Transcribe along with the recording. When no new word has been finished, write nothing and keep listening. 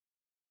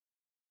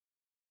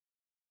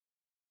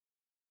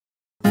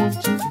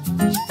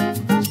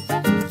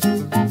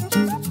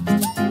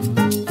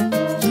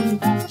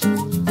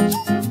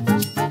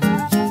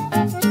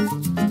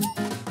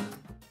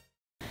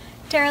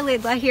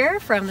Laidlaw here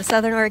from the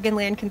Southern Oregon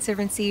Land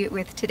Conservancy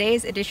with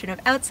today's edition of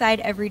Outside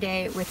Every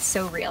Day with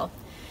SOREEL.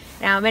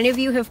 Now, many of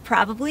you have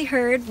probably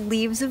heard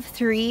leaves of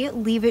 3,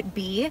 leave it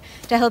be,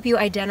 to help you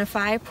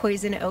identify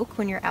poison oak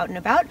when you're out and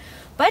about.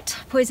 But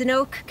poison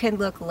oak can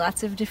look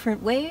lots of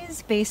different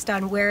ways based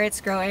on where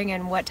it's growing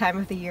and what time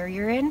of the year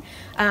you're in.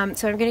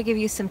 So I'm going to give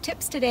you some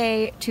tips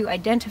today to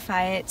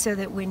identify it so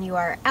that when you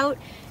are out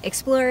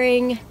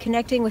exploring,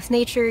 connecting with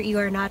nature, you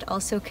are not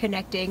also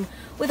connecting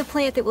with a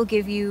plant that will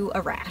give you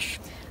a rash.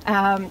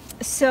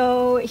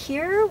 So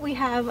here we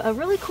have a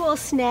really cool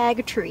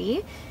snag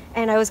tree.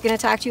 And I was going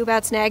to talk to you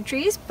about snag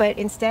trees, but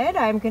instead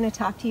I'm going to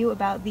talk to you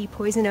about the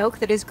poison oak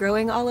that is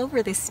growing all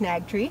over this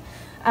snag tree.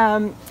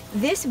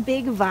 This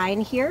big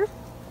vine here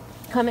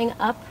coming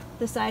up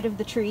the side of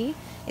the tree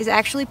is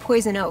actually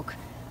poison oak.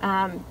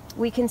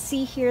 We can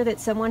see here that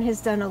someone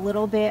has done a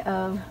little bit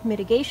of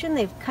mitigation.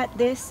 They've cut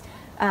this,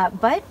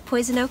 but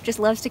poison oak just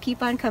loves to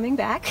keep on coming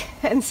back.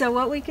 And so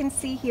what we can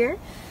see here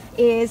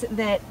is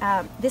that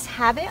this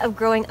habit of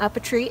growing up a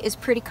tree is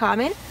pretty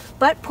common,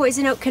 but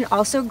poison oak can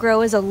also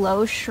grow as a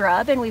low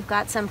shrub, and we've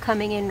got some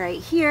coming in right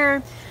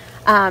here.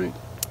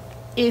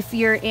 If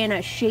you're in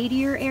a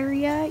shadier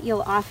area,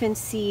 you'll often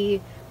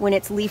see when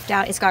it's leafed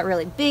out, it's got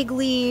really big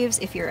leaves.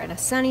 If you're in a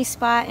sunny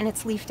spot and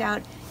it's leafed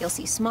out, you'll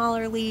see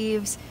smaller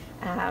leaves.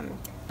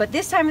 But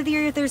this time of the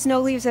year, there's no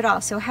leaves at all.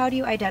 So how do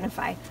you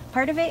identify?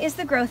 Part of it is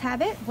the growth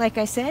habit. Like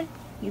I said,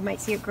 you might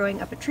see it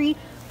growing up a tree.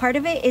 Part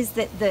of it is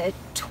that the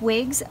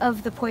twigs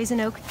of the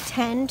poison oak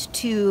tend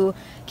to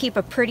keep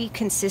a pretty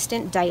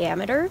consistent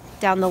diameter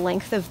down the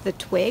length of the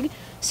twig.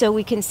 So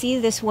we can see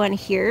this one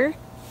here.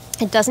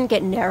 It doesn't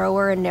get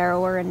narrower and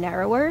narrower and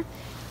narrower.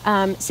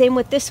 Same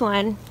with this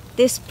one.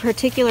 This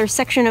particular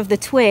section of the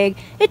twig,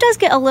 it does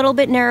get a little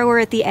bit narrower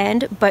at the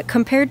end, but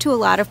compared to a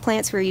lot of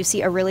plants where you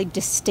see a really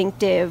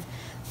distinctive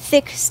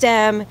thick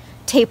stem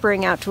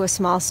tapering out to a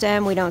small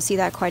stem, we don't see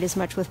that quite as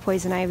much with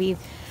poison ivy.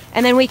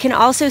 And then we can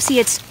also see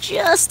it's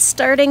just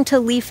starting to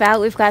leaf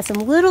out. We've got some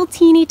little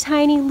teeny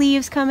tiny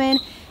leaves coming,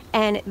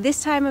 and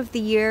this time of the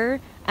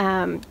year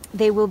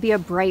they will be a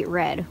bright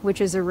red, which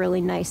is a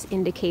really nice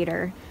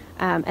indicator.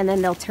 And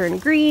then they'll turn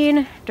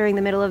green during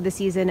the middle of the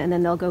season, and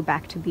then they'll go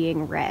back to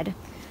being red.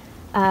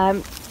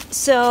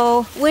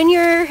 So when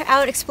you're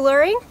out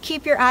exploring,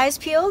 keep your eyes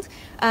peeled.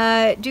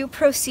 Do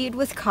proceed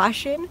with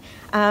caution.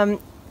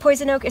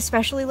 Poison oak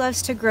especially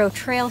loves to grow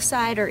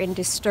trailside or in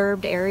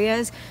disturbed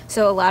areas,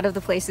 so a lot of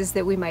the places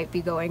that we might be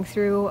going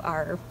through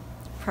are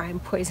prime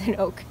poison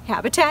oak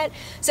habitat.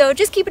 So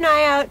just keep an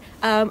eye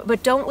out,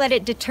 but don't let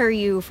it deter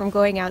you from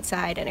going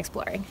outside and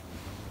exploring.